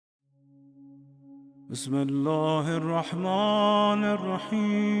بسم الله الرحمن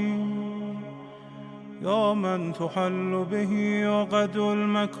الرحيم يا من تحل به عقد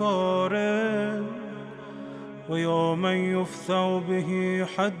المكاره ويا من يفثأ به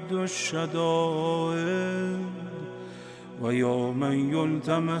حد الشدائد ويا من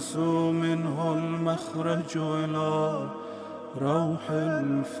يلتمس منه المخرج إلى روح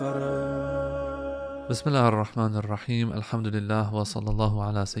الفرج. بسم الله الرحمن الرحيم. Alhamdulillah wa sallallahu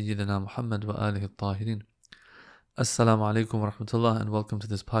ala Sayyidina Muhammad wa alihi al-tahirin. Assalamu alaikum wa rahmatullah, and welcome to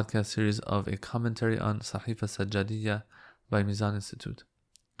this podcast series of a commentary on Sahifa Sajjadiyya by Mizan Institute.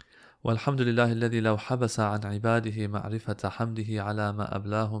 والحمد لله الذي لو حبس عن عباده معرفة حمده على ما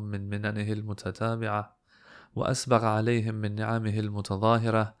أبلاهم من مننه المتتابعة وأسبغ عليهم من نعمه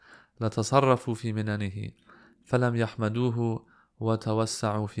المتظاهرة لتصرفوا في مننه فلم يحمدوه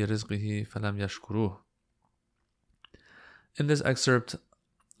وتوسعوا في رزقه فلم يشكروه. In this excerpt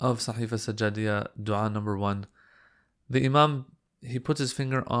of Sahifa Sajjadiyya, dua number 1, the Imam, he puts his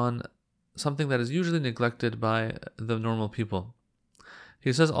finger on something that is usually neglected by the normal people.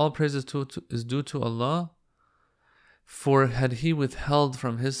 He says all praise is due to Allah, for had He withheld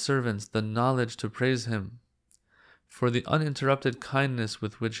from His servants the knowledge to praise Him, for the uninterrupted kindness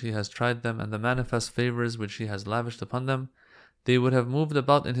with which He has tried them and the manifest favors which He has lavished upon them, they would have moved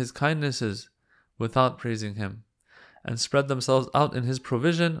about in His kindnesses without praising Him, and spread themselves out in His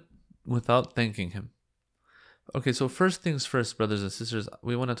provision without thanking Him. Okay, so first things first, brothers and sisters,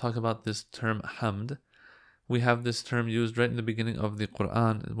 we want to talk about this term hamd. We have this term used right in the beginning of the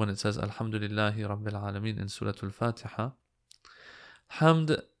Quran when it says Alhamdulillahi Rabbil Alameen in Surah Al-Fatiha.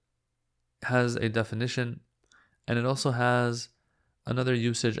 Hamd has a definition, and it also has another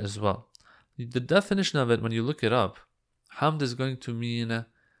usage as well. The definition of it, when you look it up, hamd is going to mean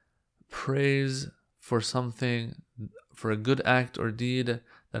praise for something, for a good act or deed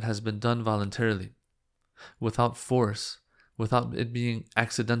that has been done voluntarily, without force, without it being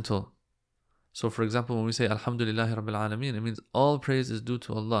accidental. So for example, when we say Alhamdulillahi Rabbil Alameen, it means all praise is due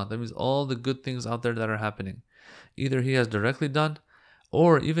to Allah. That means all the good things out there that are happening, either He has directly done,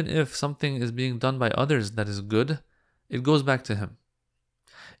 or even if something is being done by others that is good, it goes back to Him.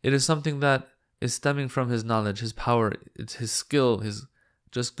 It is something that is stemming from His knowledge, His power, it's His skill, His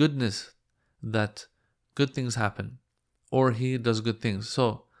just goodness, that good things happen, or He does good things.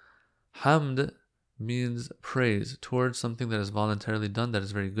 So hamd means praise towards something that is voluntarily done that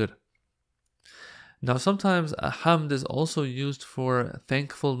is very good. Now sometimes hamd is also used for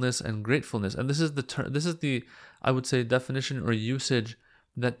thankfulness and gratefulness, and this is the I would say definition or usage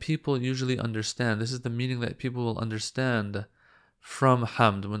that people usually understand. This is the meaning that people will understand from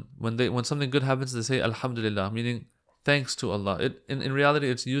hamd. When something good happens, they say Alhamdulillah, meaning thanks to Allah. In reality,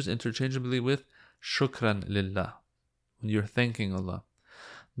 it's used interchangeably with shukran lillah, when you're thanking Allah.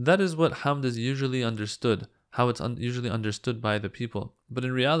 That is what hamd is usually understood, how it's usually understood by the people. But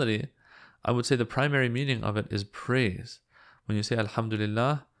in reality, I would say the primary meaning of it is praise. When you say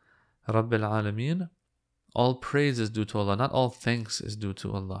Alhamdulillah Rabbil Alameen, all praise is due to Allah, not all thanks is due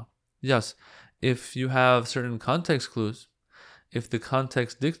to Allah. Yes, if you have certain context clues, if the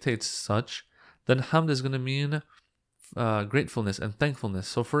context dictates such, then hamd is going to mean gratefulness and thankfulness.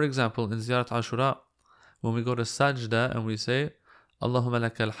 So for example, in Ziyarat Ashura, when we go to sajda and we say Allahumma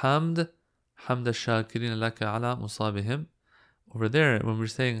lakal hamd, hamd ash-shakirin laka ala musabihim, over there, when we're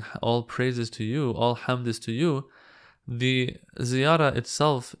saying all praises to you, all hamd is to you, the ziyarah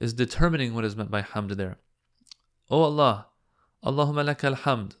itself is determining what is meant by hamd there. Oh Allah, Allahumma lakal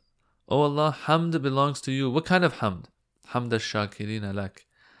hamd. Oh Allah, hamd belongs to you. What kind of hamd? Hamd ash-shakirina lak.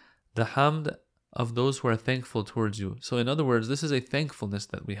 The hamd of those who are thankful towards you. So in other words, this is a thankfulness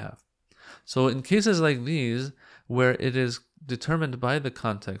that we have. So in cases like these, where it is determined by the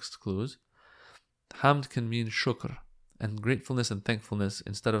context clues, hamd can mean shukr, and gratefulness and thankfulness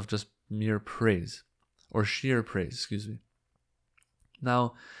instead of just mere praise, or sheer praise, excuse me.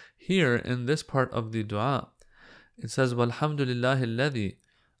 Now, here in this part of the dua, it says, وَالْحَمْدُ لِلَّهِ الَّذِي,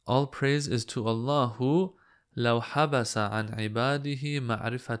 all praise is to Allah who لَوْ حَبَسَ عَنْ عِبَادِهِ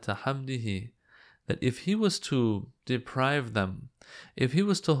مَعْرِفَةَ حَمْدِهِ, that if He was to deprive them, if He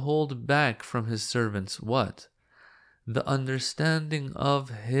was to hold back from His servants, what? The understanding of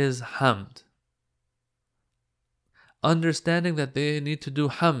His hamd. Understanding that they need to do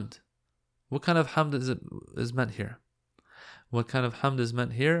hamd. What kind of hamd is meant here? What kind of hamd is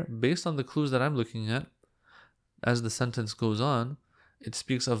meant here? Based on the clues that I'm looking at, as the sentence goes on, it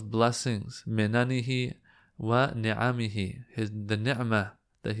speaks of blessings. Minanihi wa ni'amihi. The ni'mah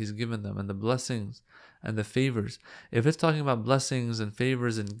that He's given them, and the blessings and the favors. If it's talking about blessings and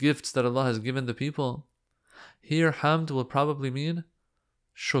favors and gifts that Allah has given the people, here hamd will probably mean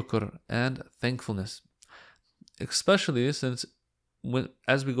shukr, and thankfulness. Especially since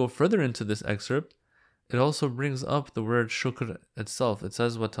as we go further into this excerpt, it also brings up the word shukr itself. It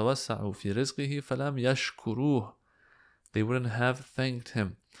says, وَتَوَسَّعُوا فِي رِزْقِهِ فَلَمْ يَشْكُرُوهُ. They wouldn't have thanked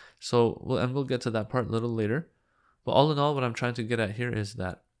him. So, we'll get to that part a little later. But all in all, what I'm trying to get at here is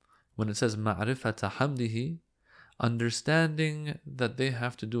that when it says مَعْرِفَةَ حَمْدِهِ, understanding that they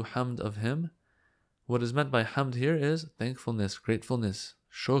have to do hamd of him, what is meant by hamd here is thankfulness, gratefulness,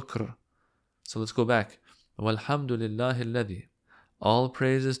 shukr. So let's go back. وَالْحَمْدُ لِلَّهِ الَّذِي, all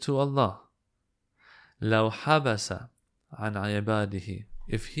praises to Allah. لَوْ حَبَسَ عَنْ عِبَادِهِ,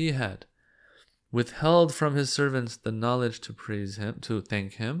 if he had withheld from his servants the knowledge to praise him, to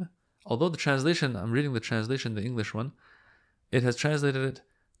thank him. Although the translation, I'm reading the translation, the English one, it has translated it,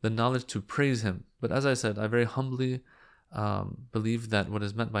 the knowledge to praise him. But as I said, I very humbly believe that what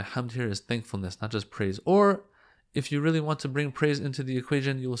is meant by hamd here is thankfulness, not just praise. Or if you really want to bring praise into the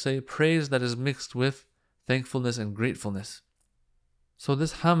equation, you will say praise that is mixed with thankfulness and gratefulness. So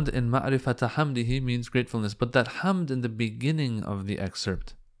this hamd in ma'rifata hamdihi means gratefulness. But that hamd in the beginning of the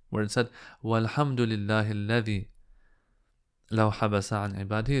excerpt, where it said, وَالْحَمْدُ لِلَّهِ الَّذِي لَوْ حَبَسَ عَنْ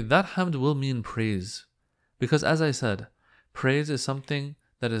عِبَادِهِ, that hamd will mean praise. Because as I said, praise is something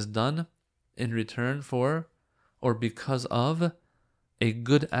that is done in return for or because of a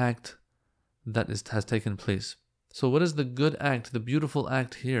good act that has taken place. So what is the good act, the beautiful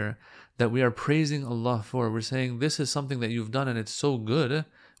act here that we are praising Allah for? We're saying this is something that you've done and it's so good,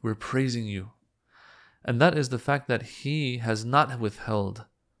 we're praising you. And that is the fact that He has not withheld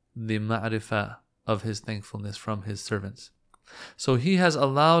the ma'rifah of His thankfulness from His servants. So He has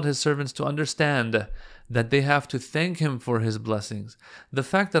allowed His servants to understand that they have to thank Him for His blessings. The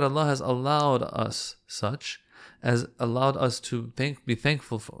fact that Allah has allowed us such, has allowed us to be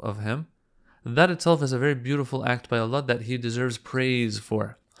thankful of Him, that itself is a very beautiful act by Allah that He deserves praise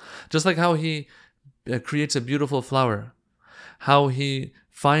for. Just like how He creates a beautiful flower, how He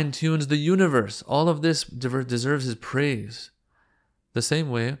fine-tunes the universe, all of this deserves His praise. The same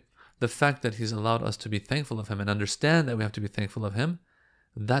way, the fact that He's allowed us to be thankful of Him and understand that we have to be thankful of Him,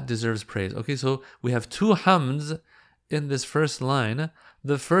 that deserves praise. Okay, so we have two hamds in this first line.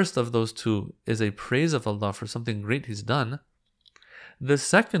 The first of those two is a praise of Allah for something great He's done. The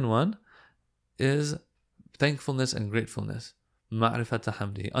second one is thankfulness and gratefulness. Ma'rifata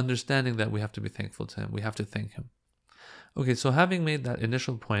hamdi, understanding that we have to be thankful to Him, we have to thank Him. Okay, so having made that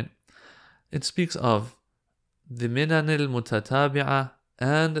initial point, it speaks of the minan al-mutatabi'ah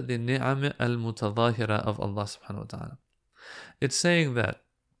and the ni'am al-mutadahira of Allah subhanahu wa ta'ala. It's saying that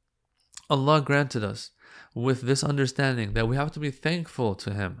Allah granted us with this understanding that we have to be thankful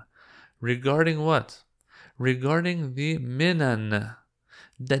to Him. Regarding what? Regarding the minan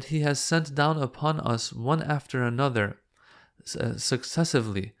that He has sent down upon us one after another,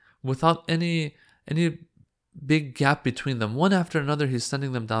 successively, without any big gap between them. One after another He's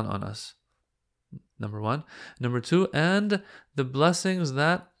sending them down on us. Number one. Number two, and the blessings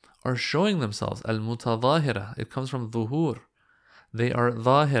that are showing themselves. Al-mutadahira. It comes from dhuhur. They are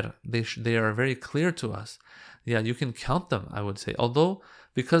dhahir. They are very clear to us. Yeah, you can count them, I would say. Although,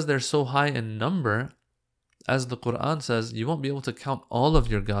 because they're so high in number, as the Quran says, you won't be able to count all of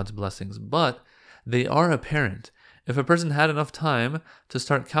your God's blessings. But they are apparent. If a person had enough time to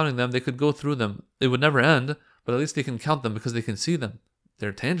start counting them, they could go through them. It would never end, but at least they can count them because they can see them.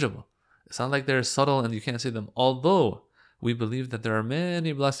 They're tangible. It's not like they're subtle and you can't see them. Although we believe that there are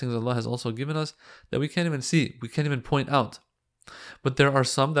many blessings Allah has also given us that we can't even see, we can't even point out. But there are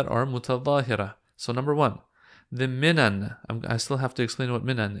some that are mutadahira. So number one, the minan. I still have to explain what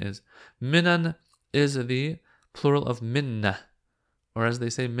minan is. Minan is the plural of minna, or as they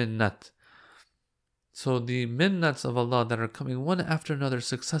say, minnat. So the minnats of Allah that are coming one after another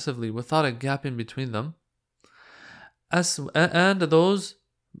successively without a gap in between them, and those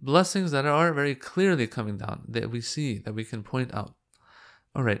blessings that are very clearly coming down, that we see, that we can point out.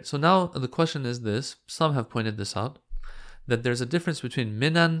 Alright, so now the question is this, some have pointed this out, that there's a difference between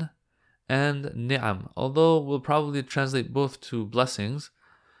minan and ni'am, although we'll probably translate both to blessings,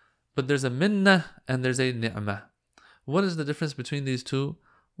 but there's a minna and there's a ni'mah. What is the difference between these two?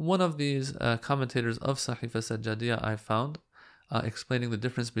 One of these commentators of Sahifa Sajjadiyah I found explaining the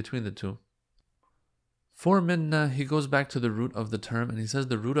difference between the two. For minna, he goes back to the root of the term and he says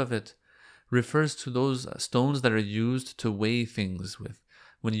the root of it refers to those stones that are used to weigh things with.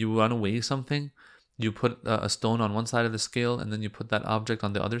 When you want to weigh something, you put a stone on one side of the scale and then you put that object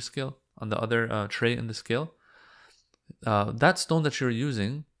on the other scale, on the other tray in the scale. That stone that you're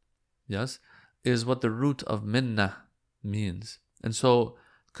using, yes, is what the root of minna means. And so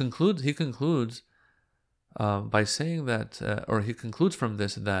he concludes by saying that, or he concludes from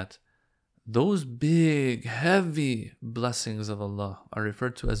this that those big, heavy blessings of Allah are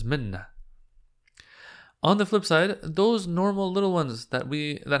referred to as minnah. On the flip side, those normal little ones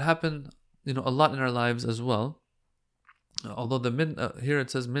that happen, a lot in our lives as well. Although here it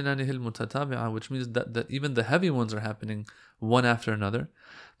says minanihil mutatabi'a, which means that even the heavy ones are happening one after another.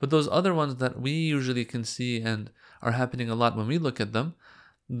 But those other ones that we usually can see and are happening a lot when we look at them,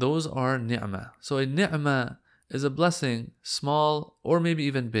 those are ni'mah. So a ni'mah is a blessing, small or maybe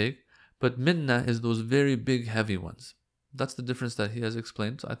even big, but minnah is those very big, heavy ones. That's the difference that he has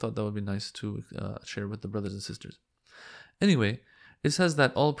explained. So I thought that would be nice to share with the brothers and sisters. Anyway, it says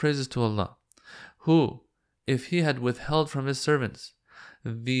that all praises to Allah, who, if He had withheld from His servants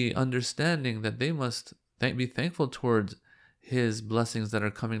the understanding that they must be thankful towards His blessings that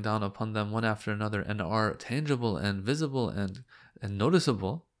are coming down upon them one after another and are tangible and visible and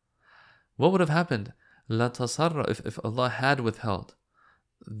noticeable, what would have happened? La tasarra, if Allah had withheld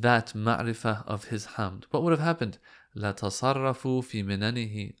that ma'rifah of His hamd, what would have happened? La tasarrafu fi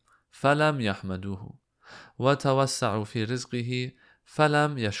minanihi falam yahmaduhu wa tawassa'u fi rizqihi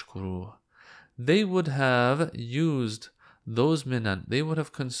falam yashkuruh. They would have used those minan, they would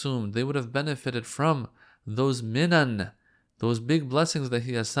have consumed, they would have benefited from those minan, those big blessings that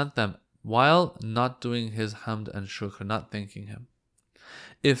He has sent them, while not doing His hamd and shukr, not thanking Him.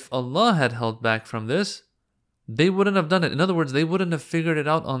 If Allah had held back from this, they wouldn't have done it. In other words, they wouldn't have figured it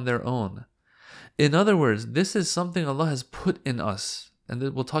out on their own. In other words, this is something Allah has put in us. And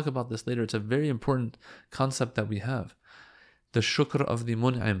we'll talk about this later. It's a very important concept that we have. The shukr of the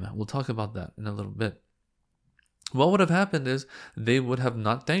mun'im. We'll talk about that in a little bit. What would have happened is they would have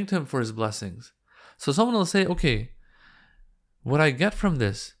not thanked Him for His blessings. So someone will say, okay, what I get from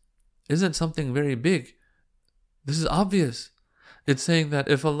this isn't something very big. This is obvious. It's saying that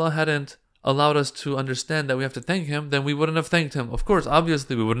if Allah hadn't allowed us to understand that we have to thank Him, then we wouldn't have thanked Him. Of course,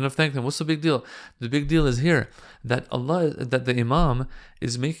 obviously, we wouldn't have thanked Him. What's the big deal? The big deal is here that the Imam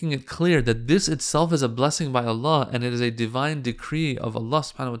is making it clear that this itself is a blessing by Allah, and it is a divine decree of Allah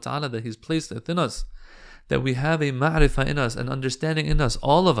subhanahu wa ta'ala that He's placed within us, that we have a ma'rifah in us, an understanding in us,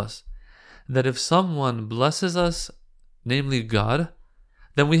 all of us, that if someone blesses us, namely God,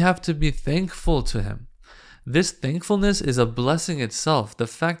 then we have to be thankful to Him. This thankfulness is a blessing itself. The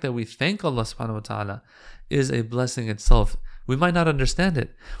fact that we thank Allah subhanahu wa ta'ala is a blessing itself. We might not understand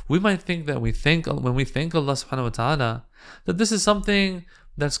it. We might think that when we thank Allah subhanahu wa ta'ala, that this is something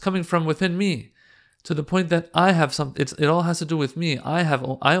that's coming from within me, to the point that I have something, it all has to do with me.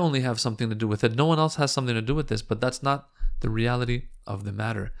 I only have something to do with it. No one else has something to do with this, but that's not the reality of the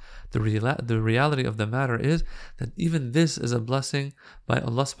matter. The reality of the matter is that even this is a blessing by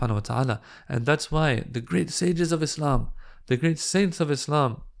Allah subhanahu wa ta'ala. And that's why the great sages of Islam, the great saints of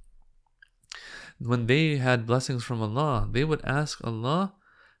Islam, when they had blessings from Allah, they would ask Allah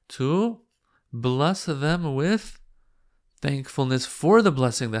to bless them with thankfulness for the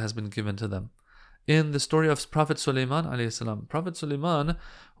blessing that has been given to them. In the story of Prophet Sulaiman alayhi salam, Prophet Sulaiman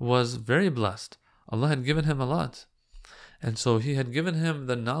was very blessed. Allah had given him a lot. And so He had given him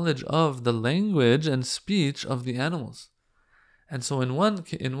the knowledge of the language and speech of the animals. And so in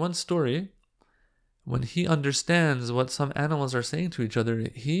one story, when he understands what some animals are saying to each other,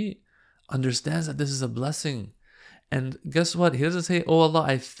 he understands that this is a blessing. And guess what? He doesn't say, "Oh Allah,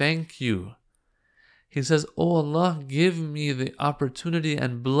 I thank you." He says, "Oh Allah, give me the opportunity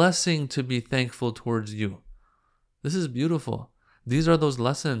and blessing to be thankful towards you." This is beautiful. These are those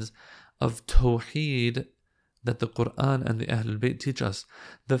lessons of Tawheed that the Quran and the Ahlul Bayt teach us.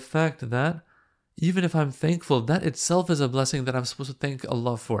 The fact that even if I'm thankful, that itself is a blessing that I'm supposed to thank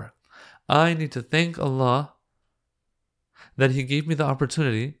Allah for. I need to thank Allah that He gave me the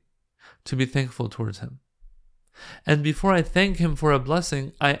opportunity to be thankful towards Him. And before I thank Him for a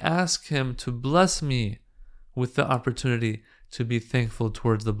blessing, I ask Him to bless me with the opportunity to be thankful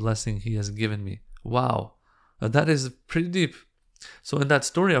towards the blessing He has given me. Wow, that is pretty deep. So in that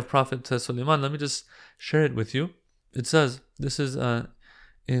story of Prophet Sulaiman, let me just share it with you. It says, this is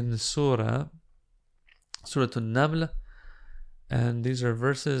in Surah An-Naml, and these are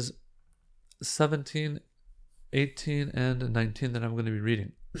verses 17, 18, and 19 that I'm going to be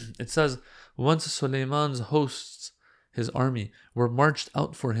reading. It says, once Sulaiman's hosts, his army, were marched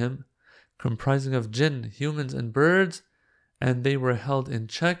out for him, comprising of jinn, humans, and birds, and they were held in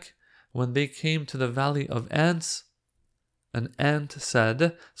check when they came to the valley of ants. An ant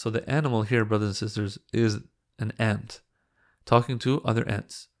said, so the animal here, brothers and sisters, is an ant, talking to other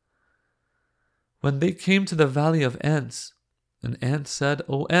ants. When they came to the valley of ants, an ant said,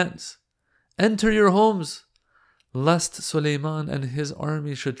 "O ants, enter your homes, lest Suleiman and his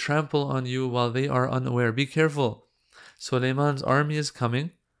army should trample on you while they are unaware. Be careful. Suleiman's army is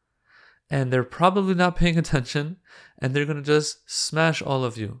coming, and they're probably not paying attention, and they're going to just smash all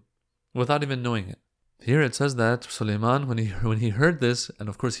of you without even knowing it. Here it says that Suleiman, when he heard this, and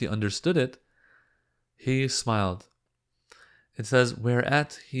of course he understood it, he smiled. It says,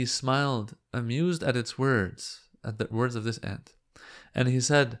 whereat he smiled, amused at its words, at the words of this ant. And he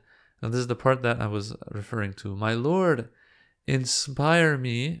said, and this is the part that I was referring to, my Lord, inspire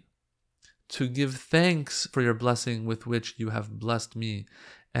me to give thanks for your blessing with which you have blessed me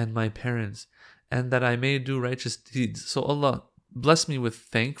and my parents, and that I may do righteous deeds. So Allah, bless me with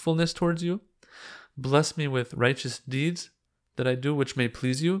thankfulness towards you, bless me with righteous deeds that I do which may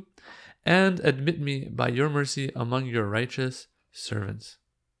please you, and admit me by your mercy among your righteous servants.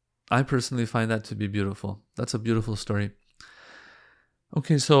 I personally find that to be beautiful. That's a beautiful story.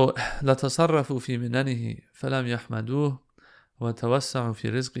 Okay, so لَتَصَرَّفُوا فِي مِنَنِهِ فَلَمْ يَحْمَدُوهُ وَتَوَسَّعُوا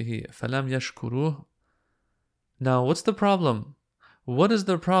فِي رِزْقِهِ فَلَمْ يَشْكُرُوهُ. Now, what's the problem? What is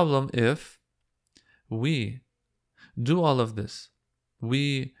the problem if we do all of this,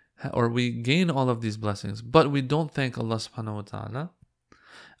 we gain all of these blessings, but we don't thank Allah subhanahu wa ta'ala?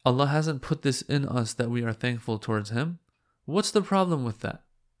 Allah hasn't put this in us that we are thankful towards Him. What's the problem with that?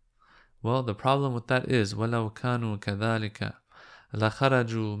 Well, the problem with that is وَلَوْ كَانُوا كَذَلِكَ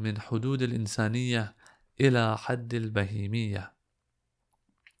لَخَرَجُوا مِنْ حُدُودِ الْإِنسَانِيَّةِ إِلَى حَدِّ الْبَهِيمِيَّةِ.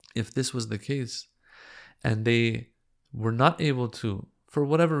 If this was the case, and they were not able to, for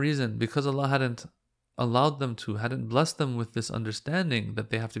whatever reason, because Allah hadn't allowed them to, hadn't blessed them with this understanding that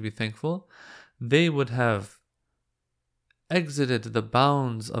they have to be thankful, they would have exited the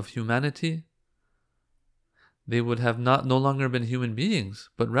bounds of humanity. They would have no longer been human beings,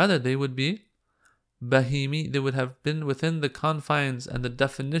 but rather they would be bahimi. They would have been within the confines and the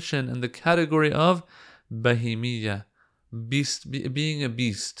definition and the category of bahimiyya, being a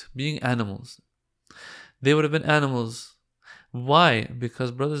beast, being animals. They would have been animals. Why?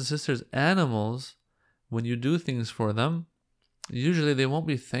 Because, brothers and sisters, animals, when you do things for them, usually they won't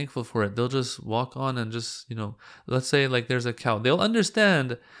be thankful for it. They'll just walk on and just, let's say like there's a cow. They'll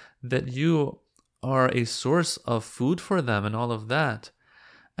understand that you are a source of food for them and all of that.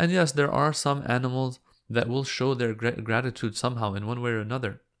 And yes, there are some animals that will show their gratitude somehow in one way or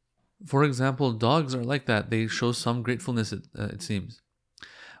another. For example, dogs are like that. They show some gratefulness, it seems.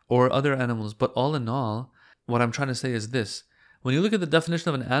 Or other animals. But all in all, what I'm trying to say is this. When you look at the definition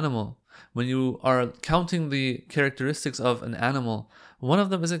of an animal, when you are counting the characteristics of an animal, one of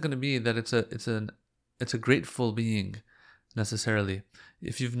them isn't going to be that it's a grateful being necessarily.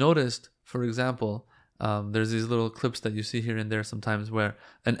 If you've noticed, for example, there's these little clips that you see here and there sometimes where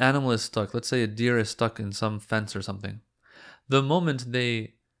an animal is stuck. Let's say a deer is stuck in some fence or something. The moment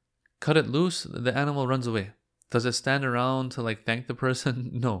they cut it loose, the animal runs away. Does it stand around to thank the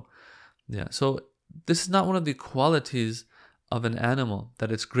person? No. Yeah. So this is not one of the qualities of an animal, that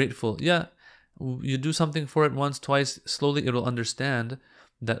it's grateful. Yeah, you do something for it once, twice, slowly it will understand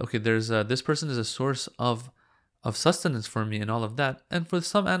that, okay, there's this person is a source of sustenance for me and all of that. And for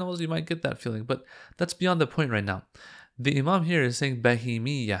some animals, you might get that feeling, but that's beyond the point right now. The Imam here is saying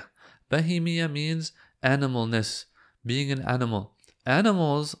bahimiyya. Bahimiyya means animalness, being an animal.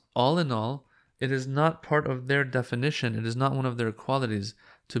 Animals, all in all, it is not part of their definition. It is not one of their qualities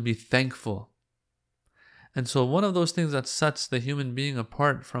to be thankful. And so one of those things that sets the human being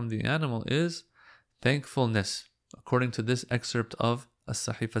apart from the animal is thankfulness, according to this excerpt of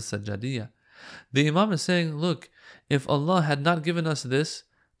As-Sahifa As-Sajjadiyya. The Imam is saying, look, if Allah had not given us this,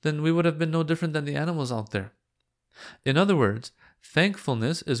 then we would have been no different than the animals out there. In other words,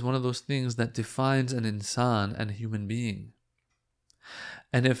 thankfulness is one of those things that defines an insan and a human being.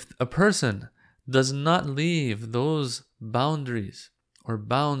 And if a person does not leave those boundaries or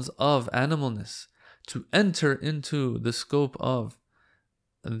bounds of animalness to enter into the scope of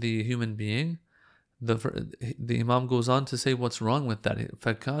the human being, the Imam goes on to say what's wrong with that.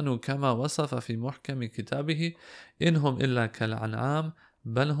 فَكَانُوا كَمَا وَصَفَ فِي مُحْكَمِ كِتَابِهِ إِنْهُمْ إِلَّا كَالْأَنْعَامِ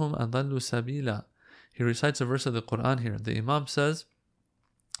بَلْ هُمْ أَضَلُّ سَبِيلًا. He recites a verse of the Quran here. The Imam says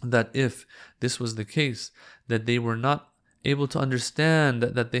that if this was the case, that they were not able to understand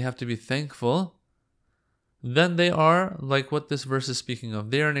that they have to be thankful, then they are like what this verse is speaking of.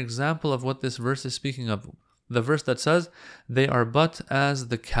 They are an example of what this verse is speaking of. The verse that says, they are but as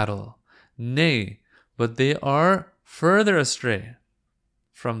the cattle. Nay, but they are further astray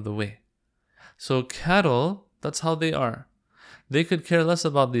from the way. So cattle, that's how they are. They could care less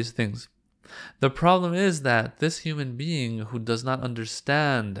about these things. The problem is that this human being who does not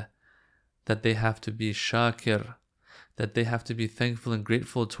understand that they have to be shakir, that they have to be thankful and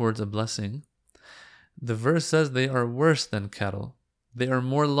grateful towards a blessing, The verse says they are worse than cattle. They are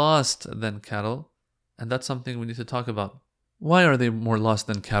more lost than cattle. And that's something we need to talk about. Why are they more lost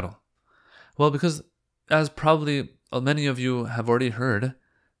than cattle? Well, because as probably many of you have already heard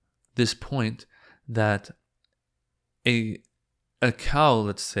this point, that a cow,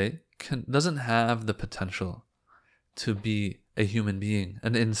 let's say, doesn't have the potential to be a human being,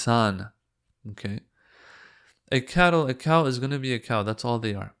 an insan. Okay? A cow is going to be a cow. That's all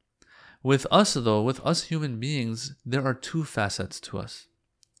they are. With us, though, with us human beings, there are two facets to us.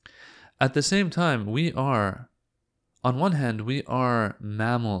 At the same time, on one hand, we are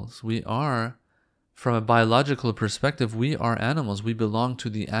mammals. We are, from a biological perspective, we are animals. We belong to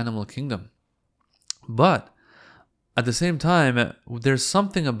the animal kingdom. But at the same time, there's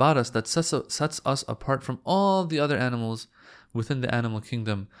something about us that sets us apart from all the other animals within the animal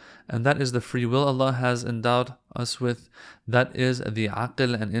kingdom. And that is the free will Allah has endowed us with. That is the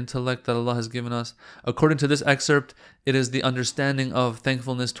aql and intellect that Allah has given us. According to this excerpt, it is the understanding of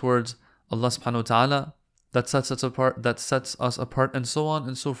thankfulness towards Allah subhanahu wa ta'ala that sets us apart, and so on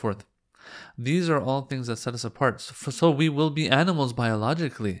and so forth. These are all things that set us apart. So we will be animals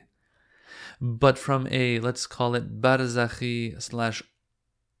biologically. But from a, let's call it barzakhi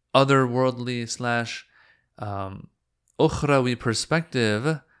 / otherworldly / ukhrawi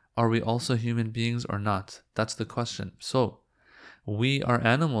perspective, are we also human beings or not? That's the question. So we are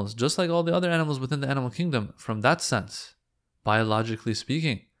animals, just like all the other animals within the animal kingdom, from that sense, biologically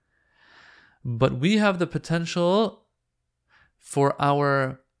speaking. But we have the potential for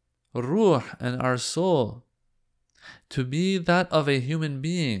our ruh and our soul to be that of a human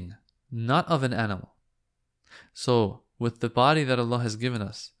being, not of an animal. So, with the body that Allah has given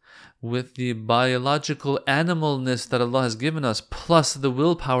us, with the biological animalness that Allah has given us, plus the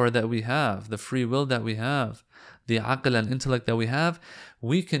willpower that we have, the free will that we have, the aql and intellect that we have,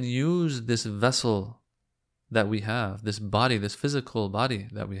 we can use this vessel that we have, this body, this physical body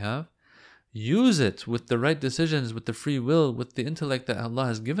that we have, use it with the right decisions, with the free will, with the intellect that Allah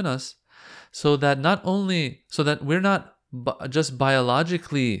has given us, so that we're not just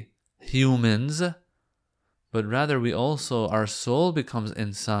biologically humans, but rather our soul becomes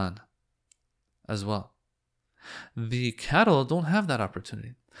insan as well. The cattle don't have that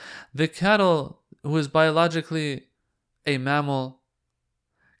opportunity. The cattle, who is biologically a mammal,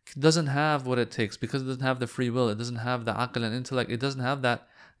 doesn't have what it takes because it doesn't have the free will, it doesn't have the aql and intellect, it doesn't have that,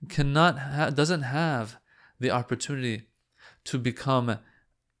 doesn't have the opportunity to become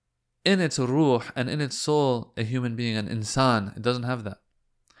in its ruh and in its soul a human being, an insan. It doesn't have that.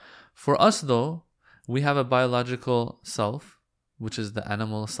 For us, though, we have a biological self, which is the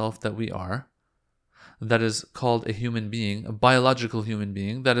animal self that we are, that is called a human being, a biological human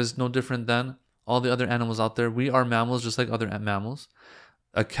being, that is no different than all the other animals out there. We are mammals just like other mammals.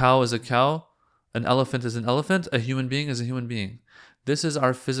 A cow is a cow, an elephant is an elephant, a human being is a human being. This is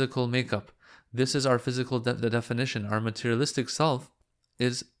our physical makeup. This is our physical the definition. Our materialistic self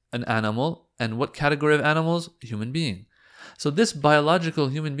is an animal. And what category of animals? Human being. So this biological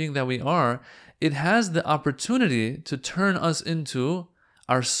human being that we are, it has the opportunity to turn us into,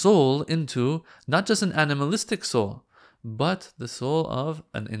 our soul into, not just an animalistic soul, but the soul of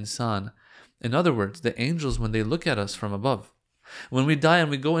an insan. In other words, the angels, when they look at us from above, when we die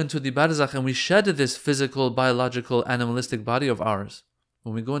and we go into the barzakh and we shed this physical, biological, animalistic body of ours,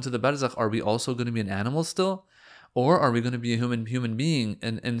 when we go into the barzakh, are we also going to be an animal still? Or are we going to be a human being,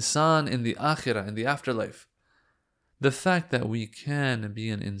 an insan in the akhirah, in the afterlife? The fact that we can be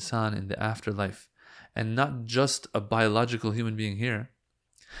an insan in the afterlife and not just a biological human being here,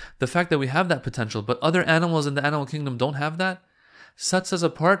 the fact that we have that potential, but other animals in the animal kingdom don't have that, sets us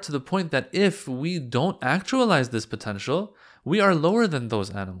apart to the point that if we don't actualize this potential, we are lower than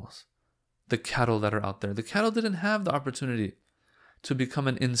those animals, the cattle that are out there. The cattle didn't have the opportunity to become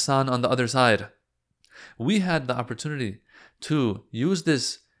an insan on the other side. We had the opportunity to use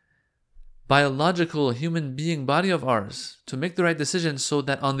this biological human being body of ours to make the right decision so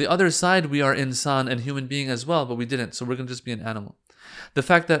that on the other side we are insan and human being as well, but we didn't, so we're going to just be an animal. The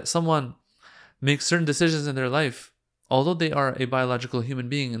fact that someone makes certain decisions in their life, although they are a biological human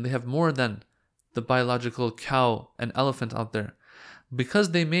being and they have more than the biological cow and elephant out there,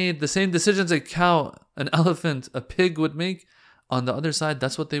 because they made the same decisions a cow, an elephant, a pig would make, on the other side,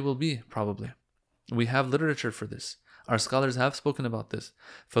 that's what they will be, probably. We have literature for this. Our scholars have spoken about this.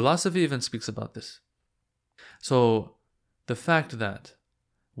 Philosophy even speaks about this. So, the fact that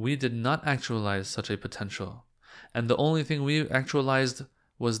we did not actualize such a potential, and the only thing we actualized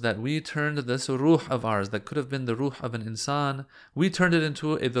was that we turned this ruh of ours, that could have been the ruh of an insan, we turned it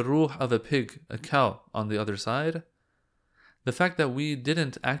into the ruh of a pig, a cow, on the other side. The fact that we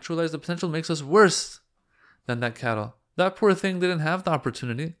didn't actualize the potential makes us worse than that cattle. That poor thing didn't have the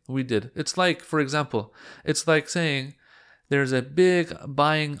opportunity. We did. It's like, for example, it's like saying there's a big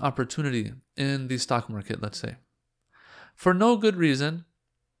buying opportunity in the stock market, let's say. For no good reason,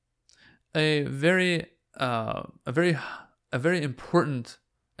 a very important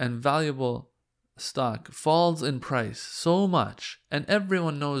and valuable stock falls in price so much, and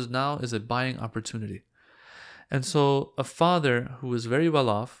everyone knows now is a buying opportunity. And so a father who is very well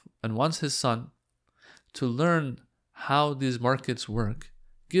off and wants his son to learn how these markets work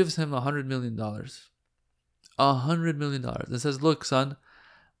gives him $100 million. $100 million. And says, look, son,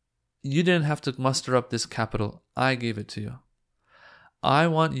 you didn't have to muster up this capital. I gave it to you. I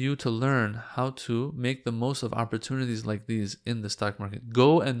want you to learn how to make the most of opportunities like these in the stock market.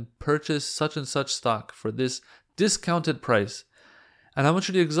 Go and purchase such and such stock for this discounted price. And I want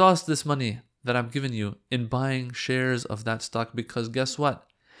you to exhaust this money that I'm giving you in buying shares of that stock, because guess what?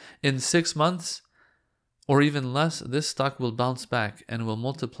 In 6 months or even less, this stock will bounce back and will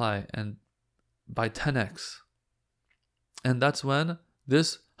multiply and by 10x. And that's when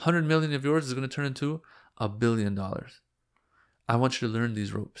this 100 million of yours is going to turn into $1 billion. I want you to learn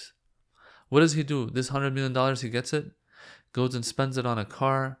these ropes. What does he do? This $100 million, he gets it, goes and spends it on a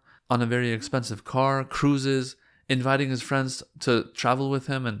car, on a very expensive car, cruises, inviting his friends to travel with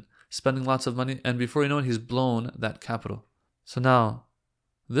him and spending lots of money. And before you know it, he's blown that capital. So now,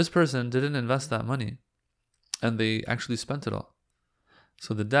 this person didn't invest that money, and they actually spent it all.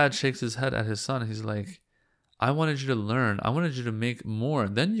 So the dad shakes his head at his son. He's like, I wanted you to learn. I wanted you to make more.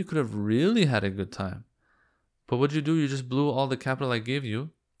 Then you could have really had a good time. But what'd you do? You just blew all the capital I gave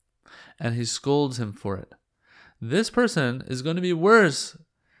you. And he scolds him for it. This person is going to be worse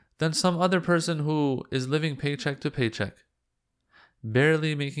than some other person who is living paycheck to paycheck,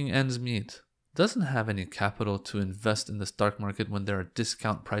 barely making ends meet, doesn't have any capital to invest in the stock market when there are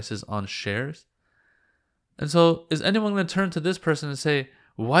discount prices on shares. And so is anyone going to turn to this person and say,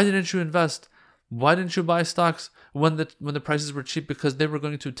 why didn't you invest? Why didn't you buy stocks when the prices were cheap, because they were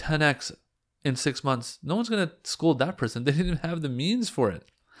going to 10x in 6 months? No one's going to scold that person. They didn't even have the means for it.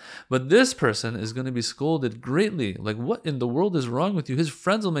 But this person is going to be scolded greatly. Like, what in the world is wrong with you? His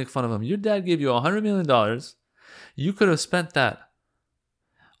friends will make fun of him. Your dad gave you $100 million. You could have spent that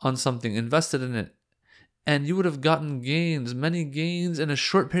on something, invested in it, and you would have gotten gains, many gains in a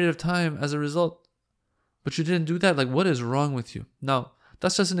short period of time as a result. But you didn't do that. Like, what is wrong with you? Now,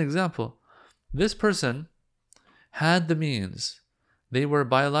 that's just an example. This person had the means. They were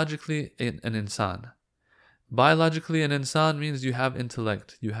biologically an insan. Biologically, an insan means you have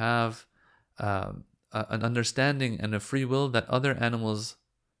intellect, you have an understanding and a free will that other animals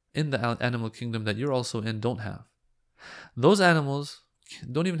in the animal kingdom that you're also in don't have. Those animals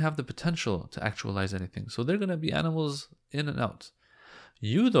don't even have the potential to actualize anything. So they're going to be animals in and out.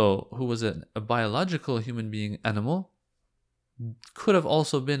 You, though, who was a biological human being animal, could have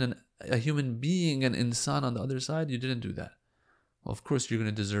also been a human being, an insan on the other side. You didn't do that. Well, of course, you're going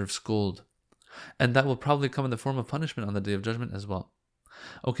to deserve scold. And that will probably come in the form of punishment on the Day of Judgment as well.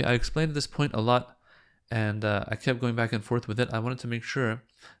 Okay, I explained this point a lot, and I kept going back and forth with it. I wanted to make sure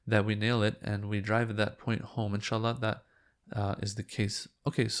that we nail it and we drive that point home. Inshallah, that is the case.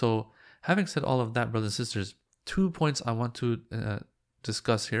 Okay, so having said all of that, brothers and sisters, 2 points I want to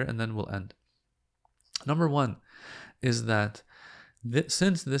discuss here, and then we'll end. Number 1 is that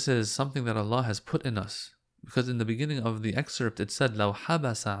since this is something that Allah has put in us, because in the beginning of the excerpt it said, لَوْ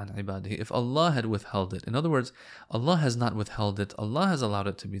حَبَسَ عَنْ عِبَادِهِ, if Allah had withheld it. In other words, Allah has not withheld it. Allah has allowed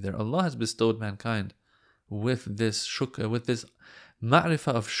it to be there. Allah has bestowed mankind with this shukr, with this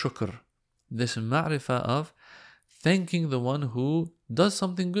ma'rifah of shukr, this ma'rifah of thanking the one who does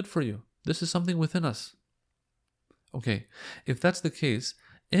something good for you. This is something within us. Okay, if that's the case,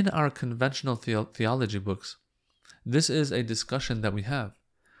 in our conventional theology books, this is a discussion that we have.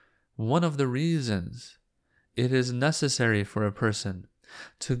 One of the reasons it is necessary for a person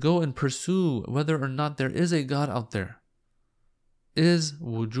to go and pursue whether or not there is a God out there is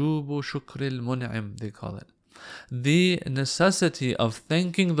wujubu shukril mun'im, they call it. The necessity of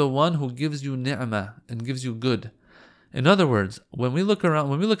thanking the one who gives you ni'mah and gives you good. In other words, when we look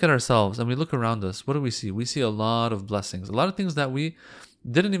at ourselves and we look around us, what do we see? We see a lot of blessings, a lot of things that we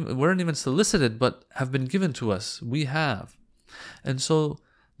weren't even solicited but have been given to us. We have. And so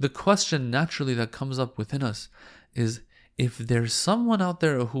the question naturally that comes up within us is, if there's someone out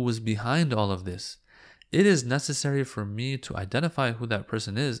there who was behind all of this, it is necessary for me to identify who that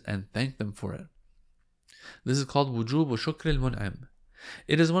person is and thank them for it. This is called wujubu shukril mun'im.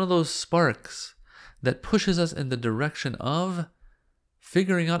 It is one of those sparks that pushes us in the direction of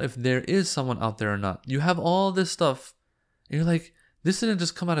figuring out if there is someone out there or not. You have all this stuff, and you're like, This didn't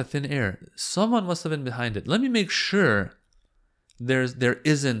just come out of thin air. Someone must have been behind it. Let me make sure there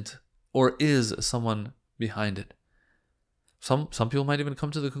isn't or is someone behind it. Some people might even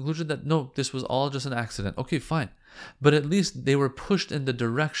come to the conclusion that no, this was all just an accident. Okay, fine. But at least they were pushed in the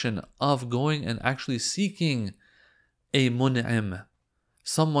direction of going and actually seeking a mun'im,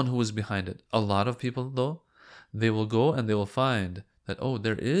 someone who was behind it. A lot of people, though, they will go and they will find that, oh,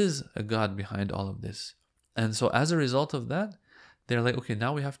 there is a God behind all of this. And so as a result of that, they're like, okay,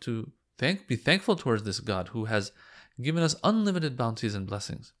 now we have to be thankful towards this God who has given us unlimited bounties and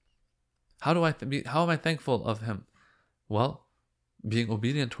blessings. How am I thankful of Him? Well, being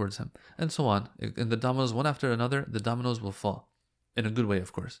obedient towards Him, and so on. And the dominoes, one after another, the dominoes will fall. In a good way,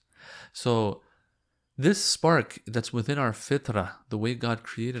 of course. So this spark that's within our fitrah, the way God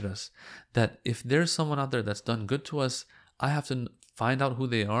created us, that if there's someone out there that's done good to us, I have to find out who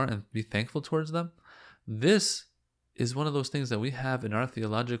they are and be thankful towards them. This is one of those things that we have in our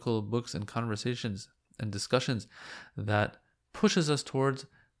theological books and conversations and discussions that pushes us towards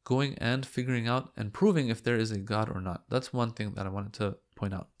going and figuring out and proving if there is a God or not. That's one thing that I wanted to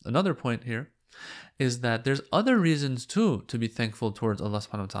point out. Another point here is that there's other reasons too to be thankful towards Allah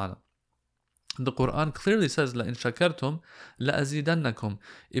subhanahu wa ta'ala. The Quran clearly says, لَإِن شَكَرْتُمْ لَأَزِيدَنَّكُمْ.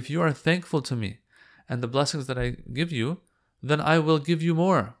 If you are thankful to me and the blessings that I give you, then I will give you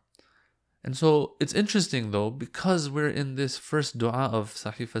more. And so it's interesting though, because we're in this first dua of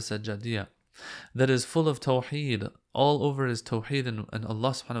Sahifa Sajjadiyah that is full of tawheed, all over is tawheed and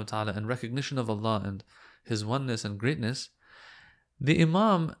Allah subhanahu wa ta'ala and recognition of Allah and His oneness and greatness. The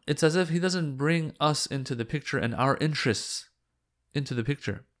Imam, it's as if he doesn't bring us into the picture and our interests into the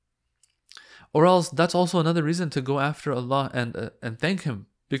picture. Or else that's also another reason to go after Allah and thank Him,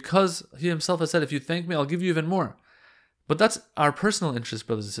 because He Himself has said, if you thank me, I'll give you even more. But that's our personal interest,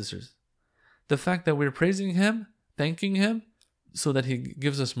 brothers and sisters. The fact that we're praising Him, thanking Him, so that He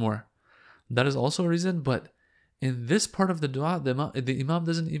gives us more. That is also a reason, but in this part of the dua, the Imam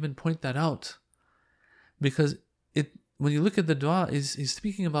doesn't even point that out. Because when you look at the dua, he's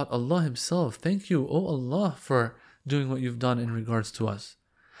speaking about Allah Himself. Thank you, O Allah, for doing what you've done in regards to us.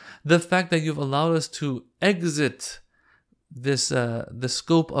 The fact that you've allowed us to exit the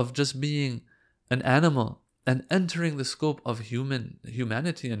scope of just being an animal and entering the scope of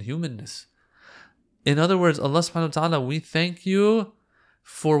humanity and humanness. In other words, Allah subhanahu wa ta'ala, we thank you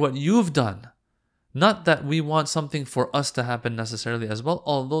for what you've done. Not that we want something for us to happen necessarily as well,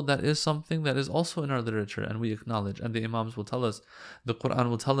 although that is something that is also in our literature and we acknowledge, and the Imams will tell us, the Quran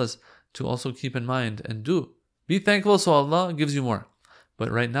will tell us to also keep in mind and do. Be thankful so Allah gives you more.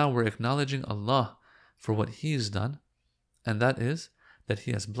 But right now we're acknowledging Allah for what He's done, and that is that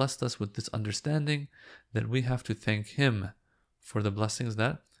He has blessed us with this understanding that we have to thank Him for the blessings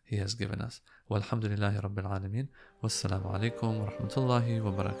that He has given us. Walhamdulillahi Rabbil Alameen. Wassalamu alaikum wa rahmatullahi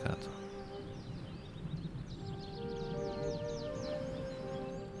wa barakatuh.